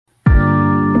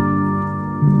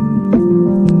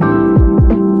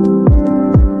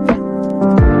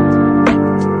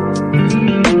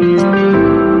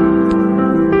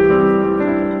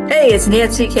it's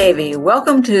Nancy Cavey.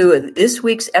 Welcome to this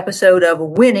week's episode of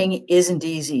Winning Isn't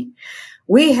Easy.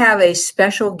 We have a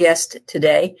special guest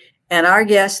today, and our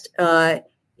guest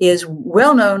is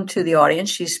well known to the audience.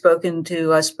 She's spoken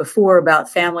to us before about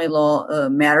family law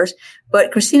matters,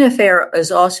 but Kristina Feher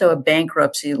is also a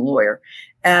bankruptcy lawyer.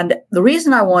 And the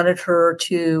reason I wanted her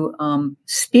to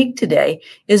speak today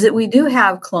is that we do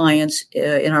have clients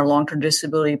in our long-term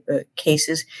disability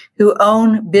cases who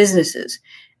own businesses.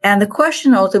 And the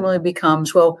question ultimately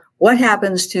becomes, well, what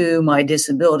happens to my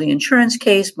disability insurance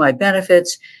case, my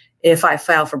benefits, if I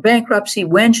file for bankruptcy?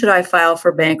 When should I file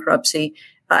for bankruptcy?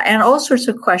 And all sorts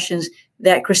of questions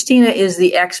that Kristina is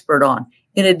the expert on.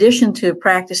 In addition to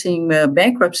practicing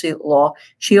bankruptcy law,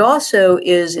 she also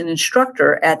is an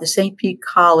instructor at the St. Pete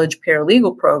College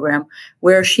Paralegal Program,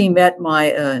 where she met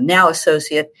my now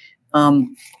associate,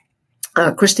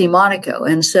 Christy Monaco.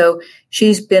 And so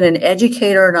she's been an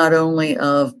educator not only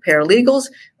of paralegals,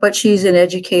 but she's an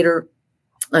educator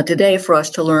today for us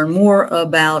to learn more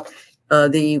about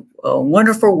the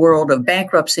wonderful world of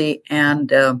bankruptcy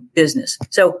and business.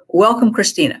 So welcome,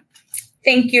 Kristina.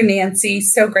 Thank you, Nancy.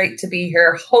 So great to be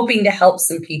here, hoping to help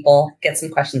some people get some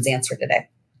questions answered today.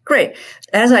 Great.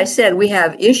 As I said, we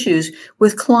have issues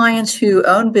with clients who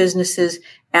own businesses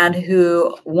and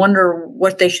who wonder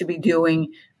what they should be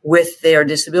doing with their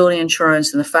disability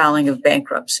insurance and the filing of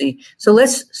bankruptcy. So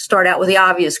let's start out with the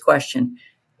obvious question.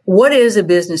 What is a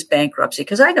business bankruptcy?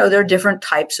 Because I know there are different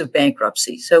types of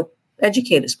bankruptcy. So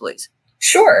educate us, please.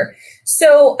 Sure.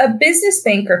 So a business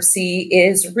bankruptcy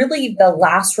is really the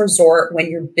last resort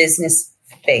when your business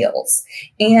fails.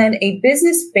 And a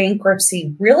business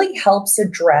bankruptcy really helps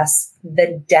address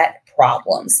the debt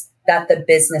problems that the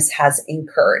business has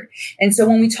incurred. And so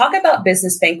when we talk about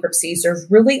business bankruptcies, there's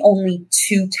really only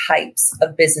two types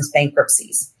of business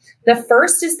bankruptcies. The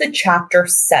first is the Chapter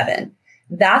 7.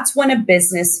 That's when a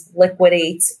business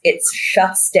liquidates, it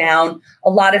shuts down. A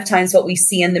lot of times what we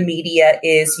see in the media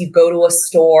is you go to a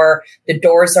store, the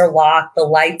doors are locked, the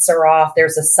lights are off,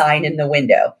 there's a sign in the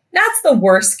window. That's the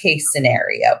worst case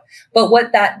scenario. But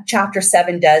what that Chapter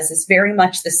 7 does is very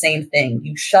much the same thing.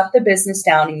 You shut the business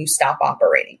down and you stop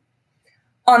operating.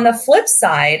 On the flip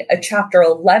side, a Chapter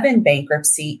 11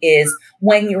 bankruptcy is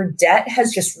when your debt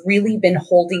has just really been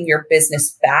holding your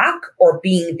business back or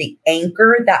being the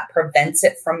anchor that prevents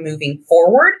it from moving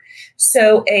forward.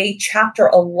 So a Chapter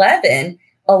 11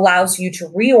 allows you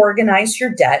to reorganize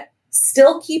your debt,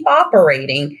 still keep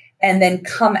operating, and then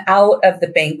come out of the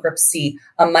bankruptcy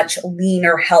a much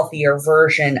leaner, healthier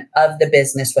version of the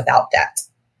business without debt.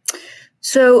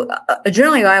 So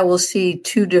generally, I will see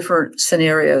two different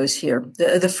scenarios here.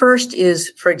 The first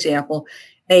is, for example,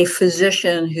 a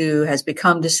physician who has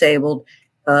become disabled.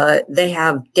 They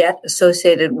have debt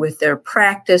associated with their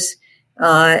practice,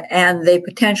 and they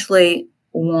potentially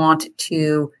want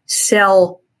to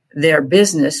sell their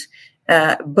business,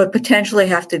 but potentially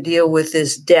have to deal with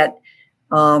this debt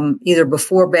either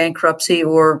before bankruptcy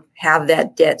or have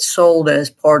that debt sold as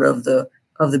part of the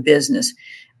business.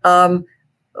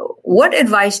 What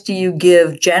advice do you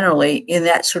give generally in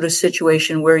that sort of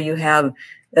situation where you have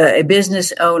a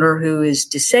business owner who is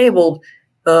disabled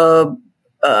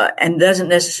and doesn't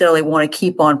necessarily want to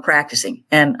keep on practicing?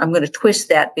 And I'm going to twist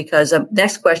that because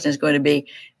next question is going to be,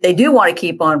 they do want to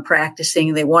keep on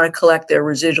practicing. They want to collect their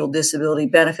residual disability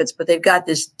benefits, but they've got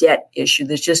this debt issue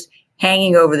that's just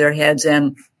hanging over their heads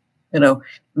and,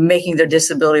 making their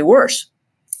disability worse.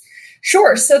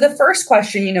 Sure. So the first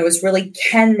question, is really,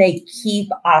 can they keep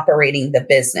operating the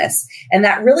business? And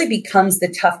that really becomes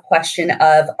the tough question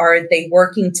of, are they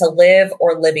working to live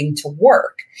or living to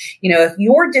work? If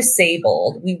you're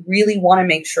disabled, we really want to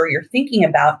make sure you're thinking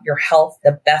about your health,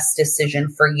 the best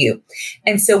decision for you.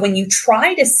 And so when you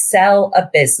try to sell a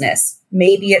business,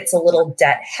 maybe it's a little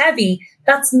debt heavy,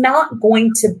 that's not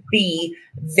going to be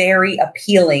very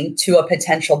appealing to a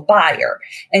potential buyer.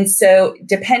 And so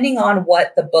depending on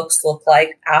what the books look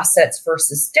like, assets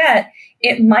versus debt,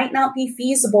 it might not be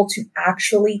feasible to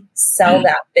actually sell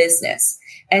that business.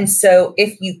 And so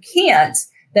if you can't,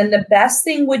 then the best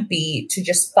thing would be to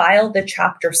just file the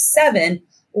Chapter 7,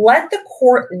 let the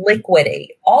court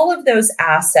liquidate all of those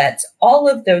assets, all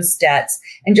of those debts,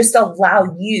 and just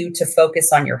allow you to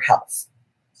focus on your health.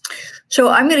 So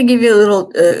I'm going to give you a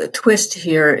little twist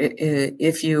here,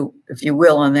 if you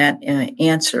will, on that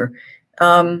answer.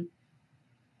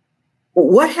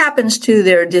 What happens to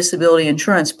their disability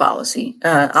insurance policy?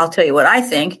 I'll tell you what I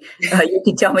think. You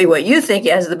can tell me what you think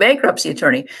as the bankruptcy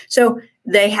attorney. So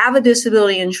they have a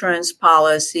disability insurance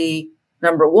policy,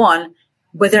 number one,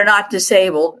 but they're not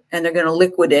disabled and they're going to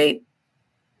liquidate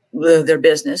their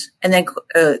business. And then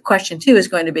question two is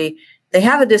going to be, they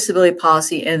have a disability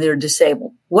policy and they're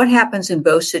disabled. What happens in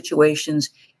both situations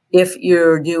if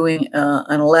you're doing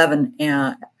an 11?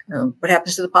 What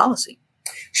happens to the policy?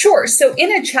 Sure. So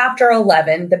in a Chapter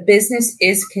 11, the business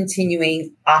is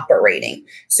continuing operating.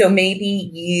 So maybe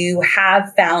you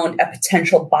have found a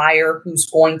potential buyer who's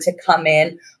going to come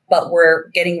in, but we're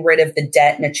getting rid of the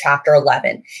debt in a Chapter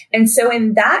 11. And so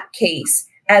in that case,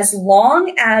 as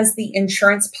long as the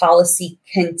insurance policy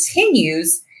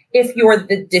continues, if you're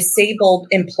the disabled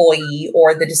employee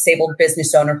or the disabled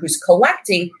business owner who's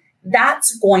collecting,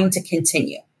 that's going to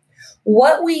continue.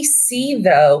 What we see,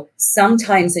 though,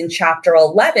 sometimes in Chapter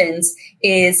 11s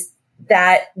is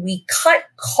that we cut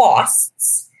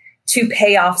costs to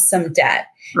pay off some debt.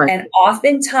 Right. And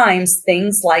oftentimes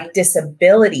things like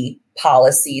disability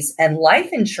policies and life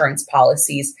insurance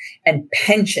policies and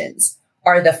pensions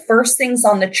are the first things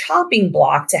on the chopping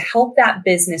block to help that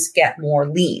business get more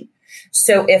lean.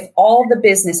 So if all the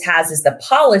business has is the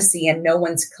policy and no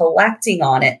one's collecting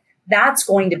on it, that's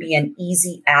going to be an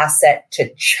easy asset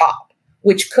to chop,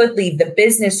 which could leave the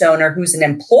business owner who's an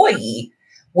employee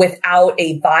without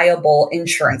a viable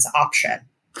insurance option.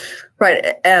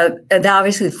 Right. And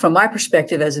obviously, from my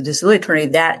perspective as a disability attorney,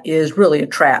 that is really a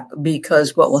trap,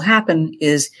 because what will happen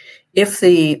is if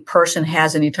the person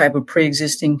has any type of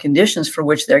pre-existing conditions for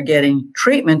which they're getting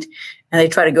treatment and they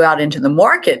try to go out into the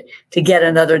market to get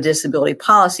another disability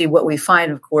policy, what we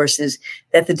find, of course, is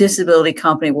that the disability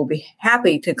company will be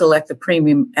happy to collect the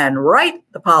premium and write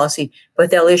the policy, but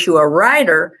they'll issue a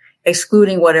rider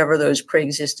excluding whatever those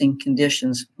pre-existing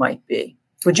conditions might be.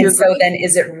 Would you agree? So then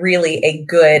is it really a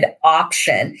good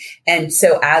option? And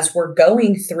so as we're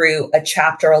going through a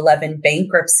Chapter 11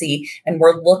 bankruptcy and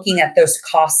we're looking at those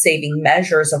cost saving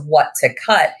measures of what to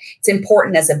cut, it's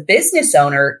important as a business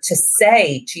owner to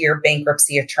say to your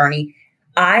bankruptcy attorney,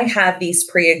 I have these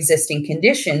pre-existing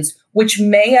conditions, which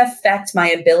may affect my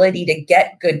ability to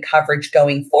get good coverage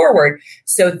going forward.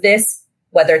 So this,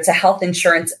 whether it's a health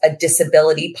insurance, a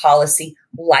disability policy,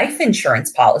 life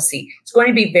insurance policy, it's going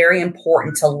to be very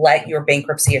important to let your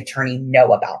bankruptcy attorney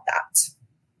know about that.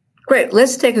 Great.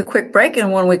 Let's take a quick break.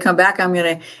 And when we come back, I'm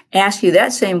going to ask you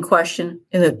that same question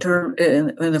in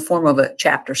the form of a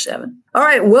Chapter 7. All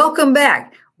right. Welcome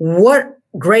back. What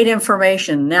great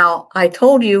information. Now, I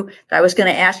told you that I was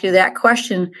going to ask you that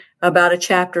question about a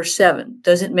Chapter 7.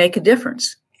 Does it make a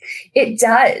difference? It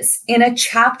does. In a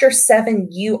Chapter 7,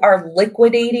 you are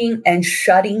liquidating and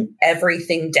shutting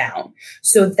everything down.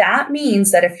 So that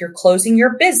means that if you're closing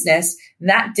your business,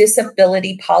 that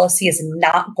disability policy is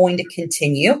not going to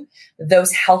continue.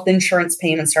 Those health insurance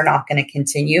payments are not going to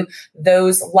continue.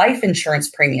 Those life insurance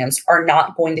premiums are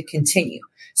not going to continue.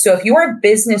 So if you're a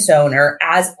business owner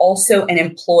as also an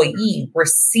employee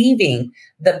receiving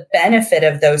the benefit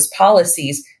of those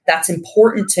policies, that's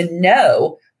important to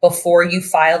know before you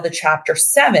file the Chapter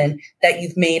 7 that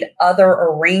you've made other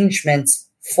arrangements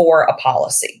for a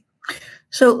policy.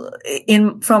 So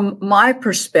from my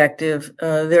perspective,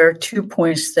 there are 2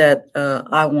 points that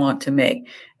I want to make.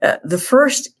 The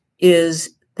first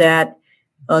is that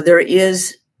there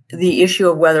is the issue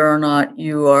of whether or not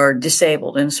you are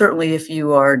disabled. And certainly if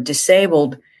you are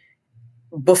disabled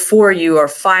before you are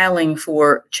filing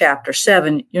for Chapter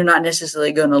 7, you're not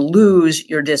necessarily going to lose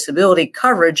your disability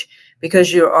coverage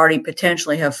because you already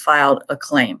potentially have filed a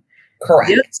claim.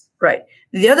 Correct. Right.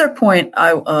 The other point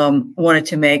I wanted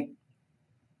to make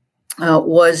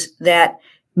was that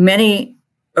many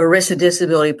ERISA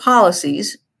disability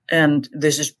policies, and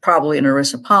this is probably an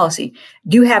ERISA policy,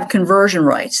 do have conversion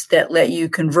rights that let you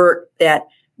convert that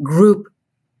group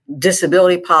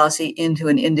disability policy into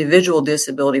an individual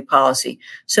disability policy.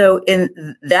 So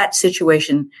in that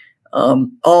situation,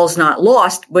 all's not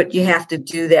lost, but you have to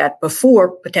do that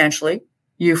before potentially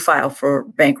you file for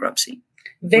bankruptcy.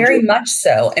 Very much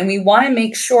so. And we want to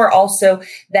make sure also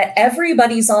that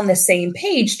everybody's on the same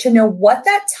page to know what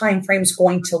that time frame is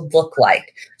going to look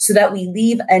like so that we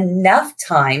leave enough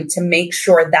time to make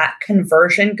sure that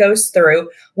conversion goes through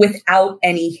without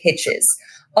any hitches.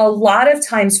 A lot of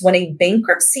times when a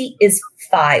bankruptcy is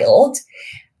filed,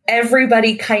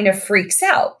 everybody kind of freaks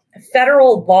out.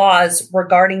 Federal laws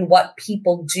regarding what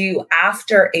people do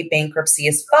after a bankruptcy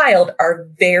is filed are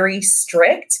very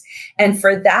strict. And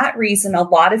for that reason, a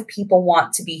lot of people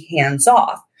want to be hands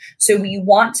off. So we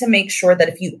want to make sure that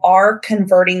if you are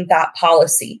converting that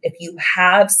policy, if you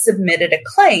have submitted a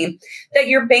claim, that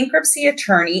your bankruptcy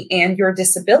attorney and your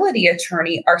disability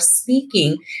attorney are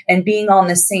speaking and being on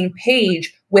the same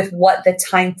page with what the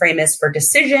time frame is for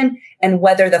decision and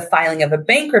whether the filing of a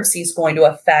bankruptcy is going to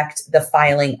affect the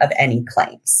filing of any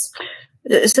claims.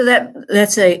 So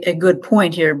that's a good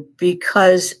point here,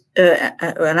 because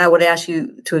and I would ask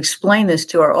you to explain this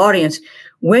to our audience,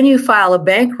 when you file a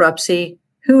bankruptcy,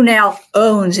 who now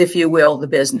owns, if you will, the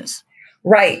business?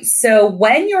 Right. So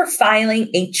when you're filing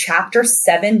a Chapter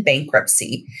 7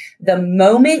 bankruptcy, the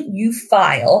moment you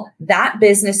file, that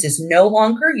business is no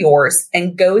longer yours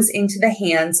and goes into the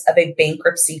hands of a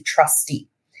bankruptcy trustee.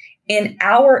 In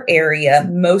our area,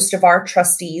 most of our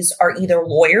trustees are either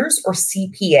lawyers or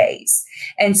CPAs.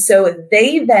 And so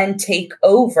they then take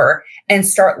over and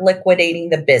start liquidating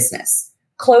the business,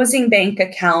 closing bank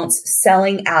accounts,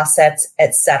 selling assets,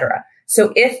 etc.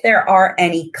 So if there are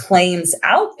any claims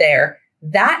out there,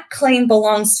 that claim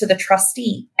belongs to the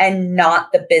trustee and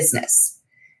not the business.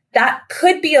 That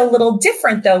could be a little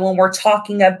different, though, when we're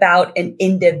talking about an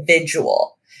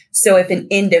individual. So if an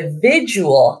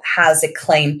individual has a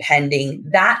claim pending,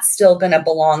 that's still going to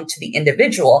belong to the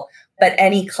individual, but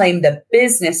any claim the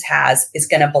business has is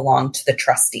going to belong to the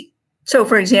trustee. So,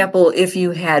 for example, if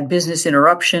you had business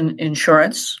interruption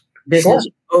insurance, business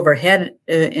overhead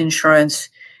insurance,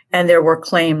 and there were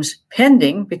claims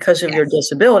pending because of your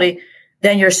disability,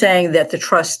 then you're saying that the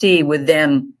trustee would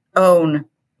then own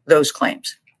those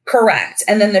claims. Correct.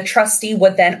 And then the trustee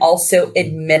would then also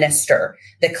administer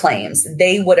the claims.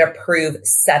 They would approve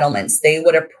settlements. They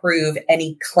would approve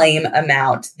any claim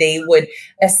amount. They would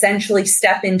essentially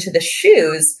step into the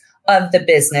shoes of the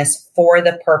business for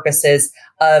the purposes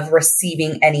of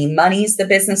receiving any monies the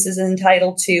business is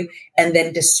entitled to and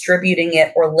then distributing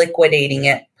it or liquidating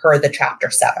it per the Chapter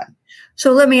 7.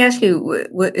 So let me ask you,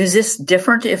 is this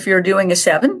different if you're doing a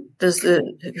 7?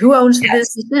 Who owns the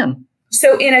business then?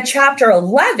 So in a Chapter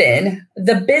 11,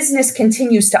 the business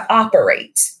continues to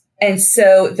operate. And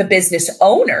so the business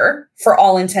owner, for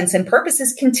all intents and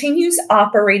purposes, continues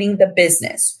operating the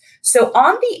business. So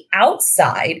on the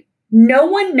outside, no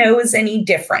one knows any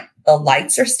different. The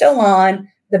lights are still on.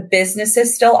 The business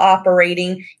is still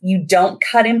operating. You don't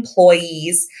cut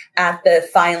employees at the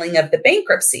filing of the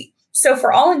bankruptcy. So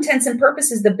for all intents and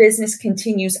purposes, the business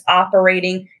continues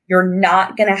operating. You're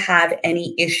not going to have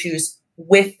any issues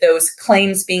with those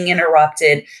claims being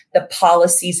interrupted, the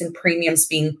policies and premiums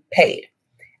being paid.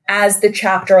 As the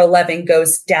Chapter 11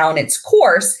 goes down its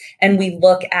course and we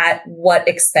look at what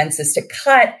expenses to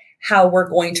cut, how we're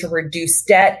going to reduce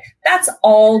debt, that's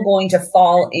all going to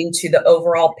fall into the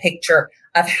overall picture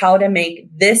of how to make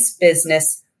this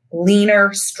business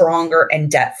leaner, stronger,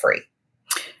 and debt-free.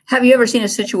 Have you ever seen a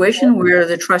situation where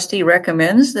the trustee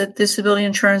recommends that disability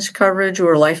insurance coverage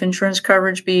or life insurance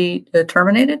coverage be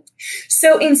terminated?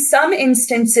 So in some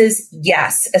instances,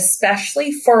 yes,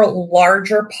 especially for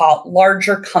larger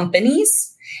companies.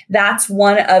 That's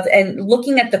one of, and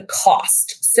looking at the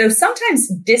cost. So sometimes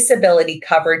disability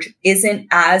coverage isn't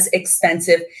as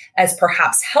expensive as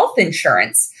perhaps health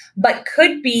insurance, but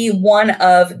could be one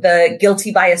of the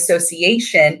guilty by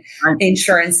association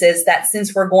insurances that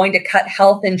since we're going to cut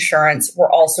health insurance,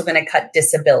 we're also going to cut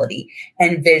disability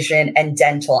and vision and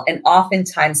dental. And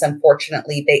oftentimes,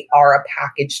 unfortunately, they are a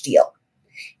package deal.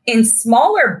 In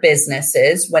smaller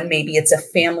businesses, when maybe it's a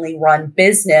family-run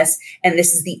business and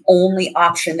this is the only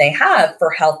option they have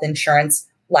for health insurance,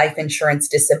 life insurance,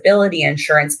 disability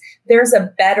insurance, there's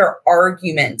a better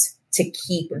argument to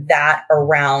keep that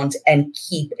around and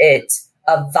keep it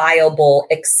a viable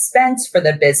expense for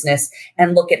the business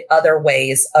and look at other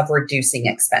ways of reducing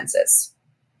expenses.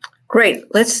 Great.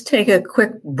 Let's take a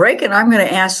quick break, and I'm going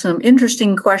to ask some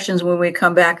interesting questions when we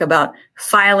come back about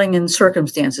filing and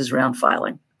circumstances around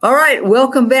filing. All right,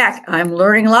 welcome back. I'm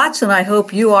learning lots, and I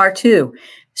hope you are too.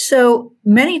 So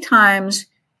many times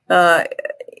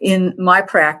in my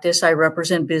practice, I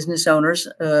represent business owners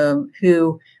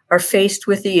who are faced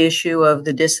with the issue of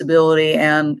the disability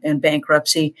and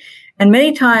bankruptcy. And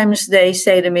many times they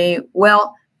say to me,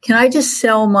 well, can I just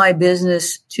sell my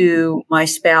business to my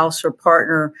spouse or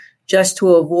partner just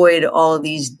to avoid all of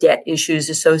these debt issues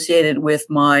associated with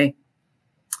my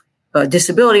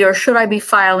disability, or should I be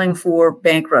filing for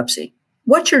bankruptcy?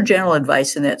 What's your general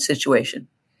advice in that situation?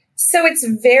 So it's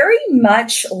very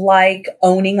much like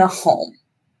owning a home.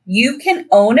 You can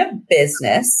own a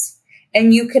business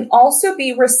and you can also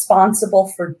be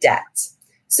responsible for debt.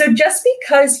 So just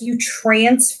because you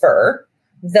transfer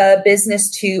the business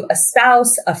to a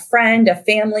spouse, a friend, a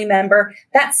family member,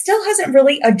 that still hasn't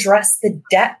really addressed the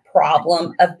debt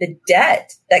problem of the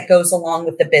debt that goes along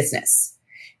with the business.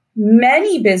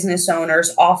 Many business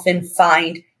owners often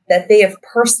find that they have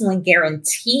personally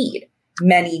guaranteed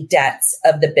many debts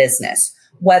of the business,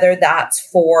 whether that's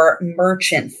for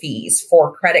merchant fees,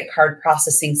 for credit card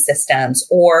processing systems,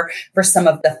 or for some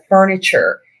of the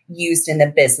furniture used in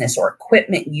the business or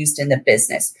equipment used in the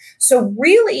business. So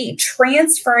really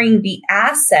transferring the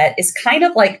asset is kind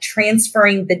of like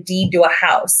transferring the deed to a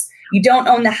house. You don't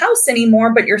own the house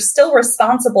anymore, but you're still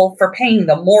responsible for paying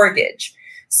the mortgage.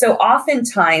 So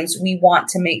oftentimes we want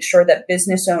to make sure that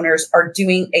business owners are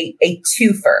doing a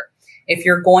twofer. If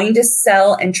you're going to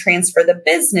sell and transfer the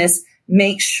business,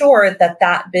 make sure that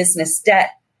that business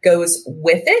debt goes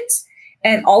with it,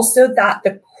 and also that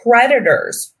the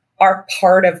creditors are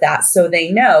part of that. So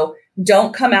they know,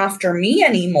 don't come after me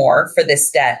anymore for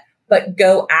this debt, but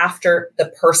go after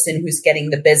the person who's getting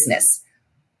the business,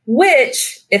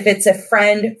 which, if it's a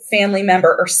friend, family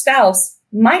member, or spouse,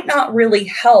 might not really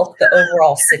help the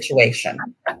overall situation.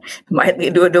 Might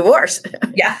lead to a divorce.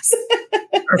 Yes.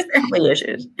 Or family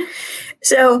issues.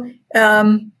 So,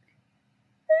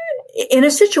 in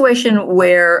a situation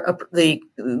where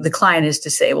the client is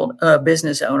disabled, a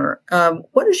business owner,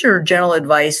 what is your general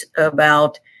advice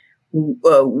about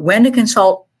when to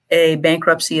consult a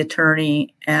bankruptcy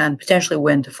attorney and potentially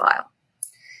when to file?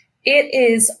 It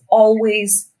is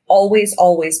always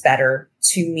better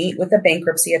to meet with a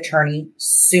bankruptcy attorney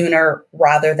sooner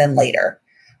rather than later.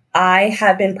 I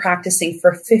have been practicing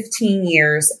for 15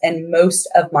 years, and most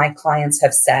of my clients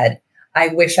have said, I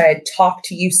wish I had talked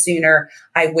to you sooner.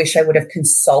 I wish I would have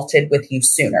consulted with you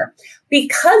sooner.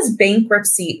 Because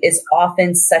bankruptcy is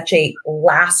often such a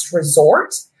last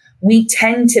resort, we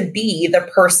tend to be the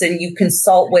person you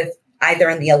consult with either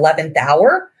in the 11th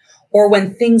hour or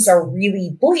when things are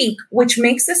really bleak, which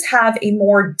makes us have a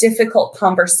more difficult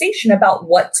conversation about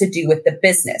what to do with the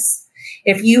business.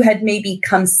 If you had maybe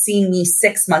come see me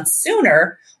 6 months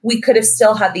sooner, we could have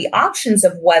still had the options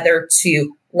of whether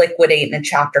to liquidate in a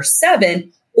Chapter 7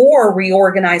 or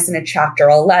reorganize in a Chapter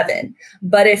 11.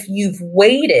 But if you've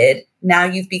waited, now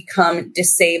you've become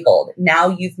disabled. Now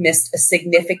you've missed a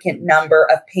significant number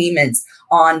of payments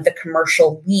on the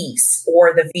commercial lease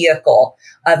or the vehicle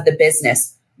of the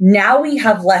business. Now we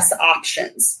have less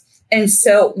options. And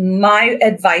so my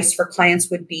advice for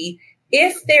clients would be,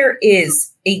 if there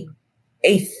is a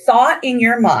thought in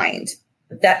your mind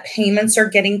that payments are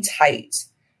getting tight,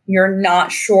 you're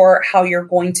not sure how you're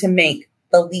going to make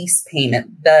the lease payment,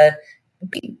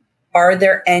 are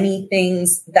there any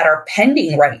things that are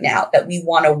pending right now that we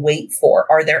want to wait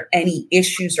for? Are there any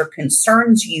issues or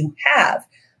concerns you have,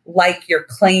 like your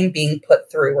claim being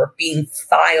put through or being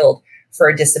filed for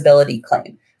a disability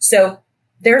claim? So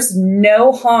there's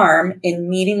no harm in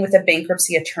meeting with a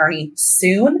bankruptcy attorney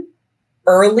soon,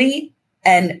 early,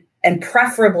 and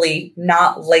preferably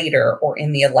not later or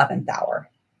in the 11th hour.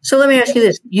 So let me ask you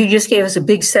this. You just gave us a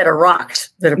big set of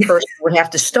rocks that a person would have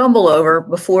to stumble over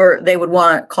before they would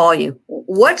want to call you.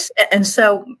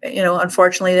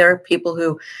 Unfortunately, there are people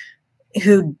who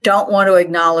don't want to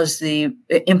acknowledge the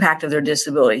impact of their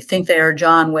disability, think they are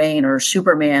John Wayne or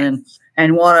Superman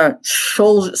and want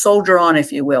to soldier on,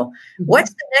 if you will. Mm-hmm. What's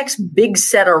the next big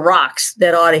set of rocks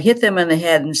that ought to hit them in the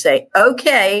head and say,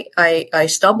 okay, I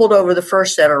stumbled over the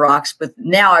first set of rocks, but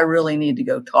now I really need to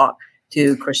go talk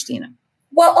to Kristina?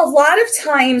 Well, a lot of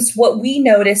times what we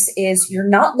notice is you're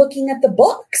not looking at the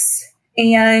books,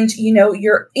 and,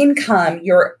 your income,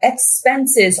 your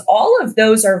expenses, all of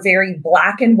those are very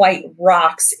black and white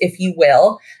rocks, if you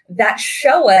will, that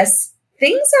show us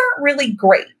things aren't really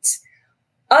great.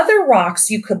 Other rocks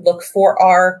you could look for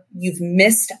are you've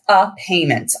missed a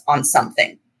payment on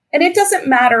something. And it doesn't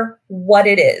matter what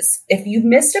it is. If you've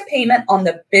missed a payment on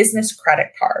the business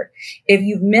credit card, if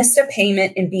you've missed a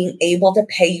payment in being able to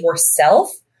pay yourself,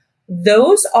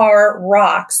 those are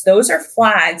rocks. Those are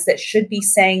flags that should be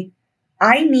saying,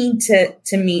 I need to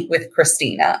meet with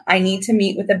Kristina. I need to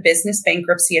meet with a business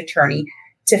bankruptcy attorney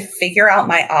to figure out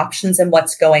my options and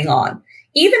what's going on.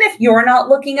 Even if you're not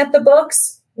looking at the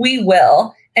books, we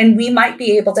will. And we might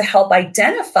be able to help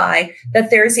identify that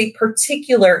there's a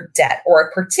particular debt or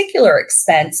a particular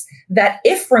expense that,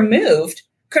 if removed,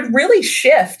 could really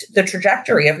shift the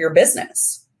trajectory of your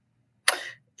business.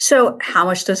 So how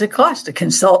much does it cost to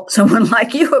consult someone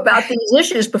like you about these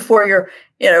issues before you're,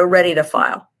 ready to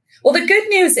file? Well, the good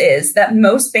news is that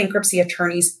most bankruptcy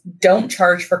attorneys don't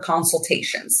charge for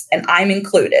consultations, and I'm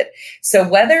included. So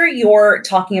whether you're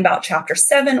talking about Chapter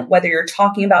 7, whether you're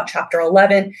talking about Chapter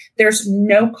 11, there's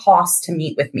no cost to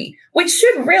meet with me, which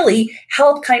should really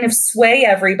help kind of sway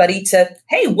everybody to,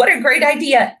 hey, what a great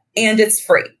idea, and it's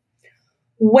free.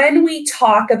 When we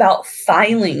talk about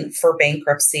filing for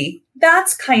bankruptcy,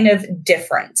 that's kind of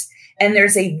different. And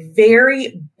there's a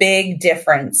very big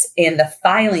difference in the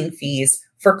filing fees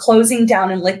for closing down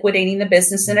and liquidating the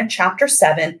business in a Chapter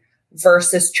 7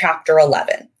 versus Chapter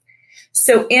 11.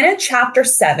 So in a Chapter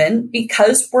 7,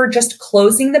 because we're just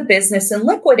closing the business and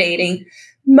liquidating,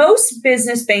 Most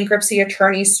business bankruptcy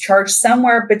attorneys charge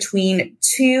somewhere between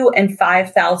 $2,000 and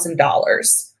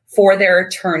 $5,000 for their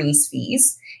attorney's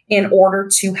fees in order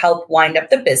to help wind up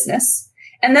the business.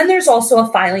 And then there's also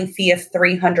a filing fee of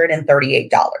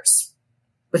 $338.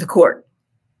 With a court?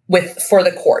 For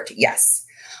the court, yes.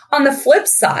 On the flip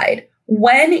side,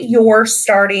 when you're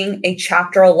starting a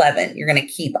Chapter 11, you're going to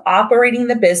keep operating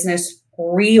the business,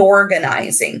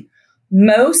 reorganizing.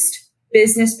 Most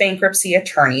business bankruptcy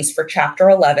attorneys for Chapter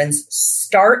 11s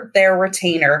start their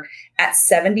retainer at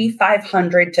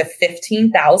 $7,500 to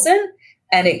 $15,000,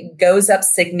 and it goes up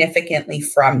significantly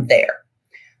from there.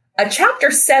 A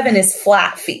Chapter 7 is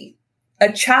flat fee.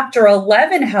 A Chapter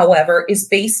 11, however, is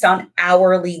based on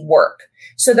hourly work.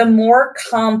 So the more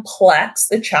complex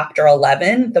the Chapter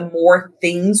 11, the more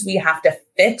things we have to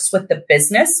fix with the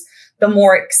business, the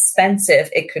more expensive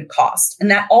it could cost.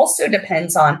 And that also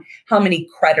depends on how many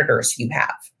creditors you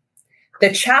have.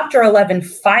 The Chapter 11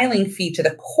 filing fee to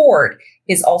the court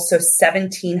is also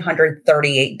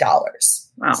 $1,738.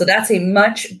 Wow. So that's a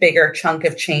much bigger chunk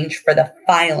of change for the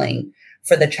filing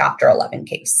for the Chapter 11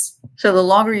 case. So the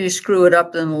longer you screw it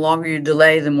up, then the longer you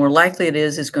delay, the more likely it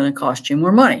is it's going to cost you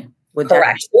more money.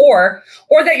 Correct. Or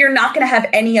that you're not going to have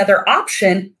any other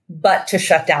option but to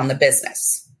shut down the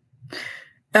business.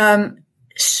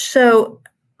 So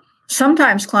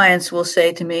sometimes clients will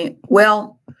say to me,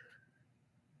 well,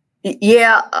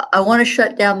 yeah, I want to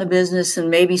shut down the business and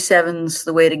maybe 7's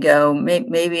the way to go,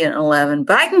 maybe an 11,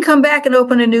 but I can come back and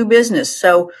open a new business.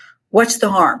 So what's the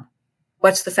harm?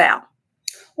 What's the foul?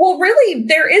 Well, really,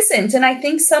 there isn't. And I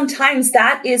think sometimes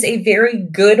that is a very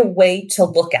good way to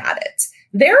look at it.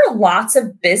 There are lots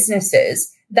of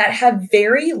businesses that have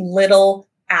very little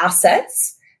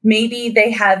assets. Maybe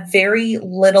they have very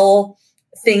little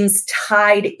things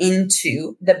tied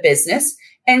into the business.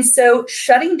 And so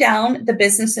shutting down the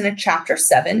business in a Chapter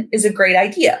 7 is a great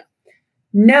idea.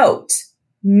 Note,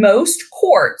 most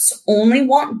courts only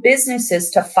want businesses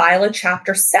to file a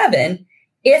Chapter 7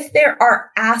 if there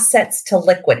are assets to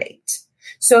liquidate.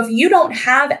 So if you don't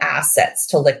have assets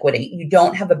to liquidate, you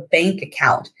don't have a bank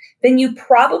account, then you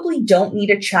probably don't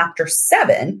need a Chapter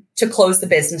 7 to close the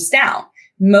business down.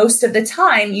 Most of the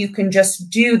time, you can just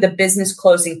do the business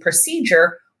closing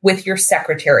procedure with your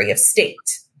Secretary of State.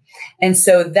 And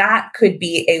so that could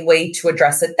be a way to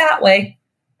address it that way,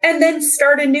 and then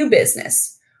start a new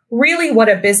business. Really, what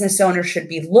a business owner should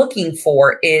be looking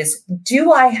for is,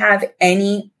 do I have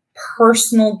any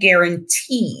personal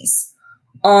guarantees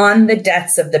on the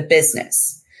debts of the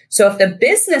business? So if the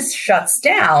business shuts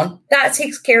down, that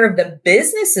takes care of the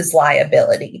business's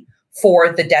liability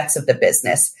for the debts of the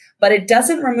business, but it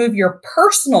doesn't remove your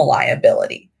personal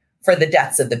liability for the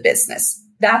debts of the business.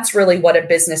 That's really what a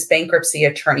business bankruptcy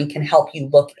attorney can help you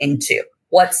look into.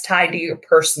 What's tied to your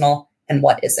personal and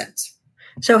what isn't.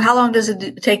 So how long does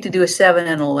it take to do a 7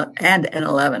 and an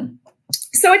 11?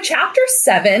 So a Chapter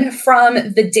 7,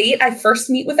 from the date I first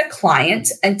meet with a client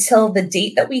until the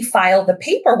date that we file the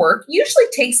paperwork, usually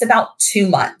takes about 2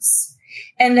 months.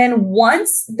 And then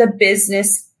once the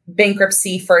business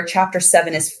bankruptcy for a Chapter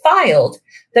 7 is filed,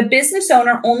 the business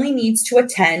owner only needs to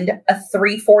attend a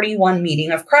 341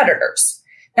 meeting of creditors.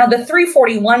 Now, the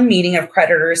 341 meeting of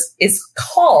creditors is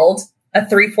called a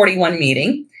 341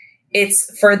 meeting.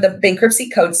 It's for the Bankruptcy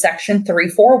Code Section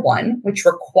 341, which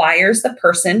requires the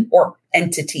person or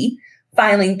entity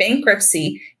filing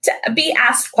bankruptcy to be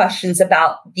asked questions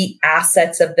about the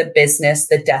assets of the business,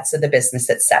 the debts of the business,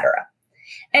 etc.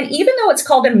 And even though it's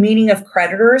called a meeting of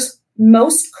creditors,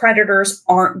 most creditors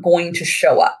aren't going to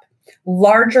show up.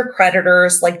 Larger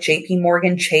creditors like JP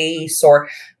Morgan Chase or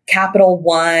Capital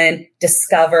One,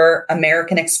 Discover,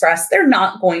 American Express, they're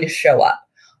not going to show up.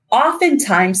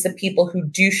 Oftentimes, the people who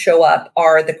do show up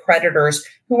are the creditors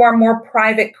who are more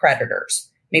private creditors.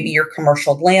 Maybe your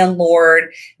commercial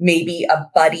landlord, maybe a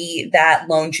buddy that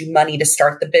loaned you money to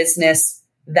start the business.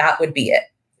 That would be it.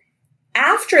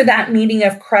 After that meeting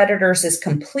of creditors is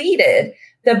completed,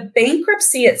 the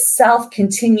bankruptcy itself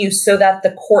continues so that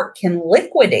the court can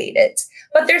liquidate it.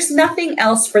 But there's nothing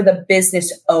else for the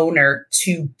business owner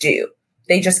to do.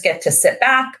 They just get to sit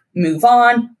back, move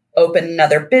on, open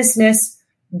another business,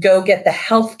 go get the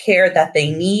health care that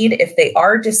they need if they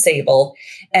are disabled,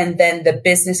 and then the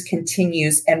business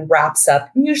continues and wraps up.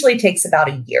 Usually takes about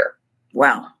a year.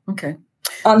 Wow. Okay.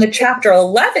 On the Chapter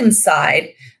 11 side,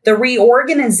 the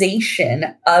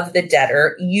reorganization of the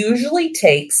debtor usually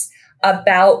takes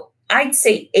about, I'd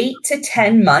say, 8 to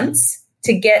 10 months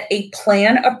to get a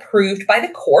plan approved by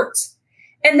the court.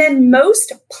 And then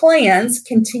most plans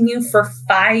continue for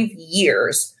 5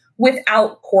 years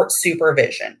without court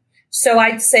supervision. So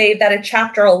I'd say that a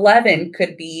Chapter 11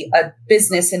 could be a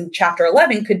business in Chapter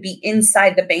 11 could be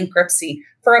inside the bankruptcy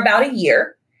for about a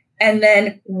year and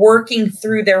then working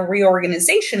through their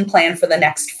reorganization plan for the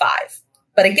next 5.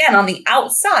 But again, on the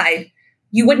outside,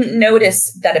 you wouldn't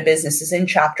notice that a business is in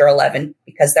Chapter 11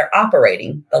 because they're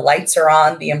operating. The lights are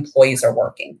on, the employees are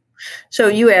working. So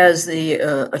you as the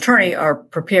attorney are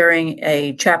preparing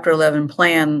a Chapter 11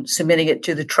 plan, submitting it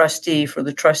to the trustee for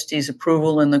the trustee's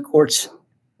approval and the court's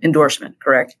endorsement,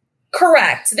 correct?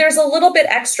 Correct. There's a little bit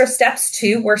extra steps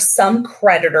too, where some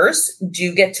creditors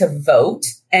do get to vote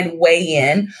and weigh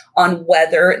in on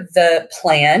whether the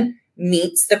plan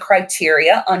meets the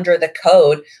criteria under the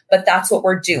code. But that's what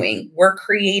we're doing. We're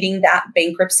creating that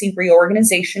bankruptcy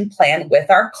reorganization plan with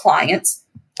our clients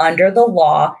under the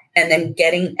law and then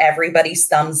getting everybody's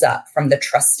thumbs up from the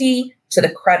trustee to the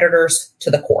creditors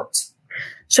to the court.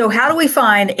 So how do we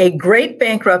find a great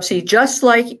bankruptcy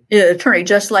attorney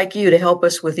just like you to help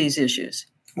us with these issues?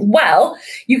 Well,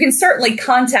 you can certainly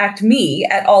contact me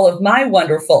at all of my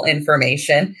wonderful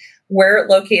information. We're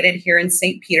located here in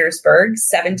St. Petersburg,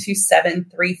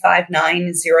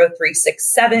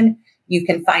 727-359-0367. You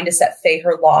can find us at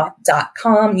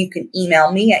feherlaw.com. You can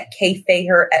email me at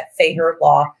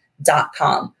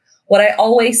kfeher@feherlaw.com. What I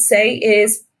always say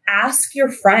is ask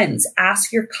your friends,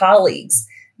 ask your colleagues.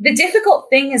 The difficult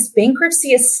thing is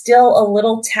bankruptcy is still a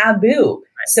little taboo.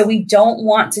 So we don't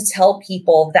want to tell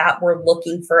people that we're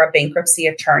looking for a bankruptcy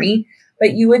attorney,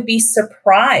 but you would be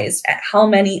surprised at how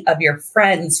many of your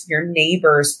friends, your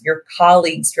neighbors, your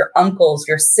colleagues, your uncles,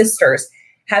 your sisters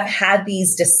have had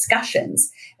these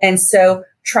discussions. And so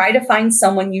try to find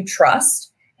someone you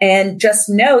trust and just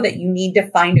know that you need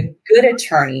to find a good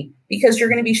attorney because you're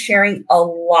going to be sharing a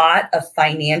lot of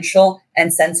financial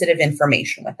and sensitive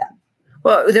information with them.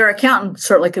 Well, their accountant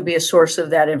certainly could be a source of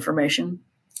that information.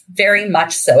 Very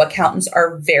much so. Accountants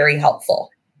are very helpful.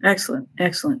 Excellent.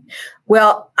 Excellent.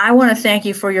 Well, I want to thank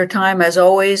you for your time. As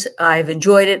always, I've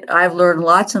enjoyed it. I've learned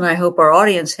lots, and I hope our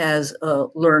audience has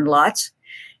learned lots.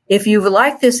 If you've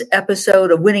liked this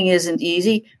episode of Winning Isn't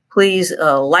Easy, please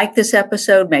like this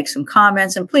episode, make some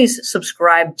comments, and please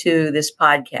subscribe to this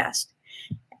podcast.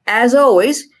 As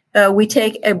always, we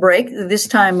take a break this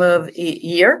time of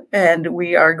year, and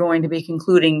we are going to be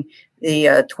concluding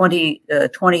the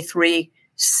 2023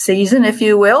 season, if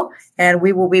you will, and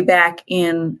we will be back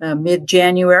in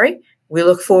mid-January. We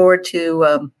look forward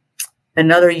to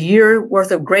another year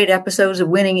worth of great episodes of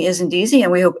Winning Isn't Easy,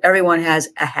 and we hope everyone has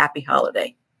a happy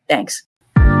holiday. Thanks.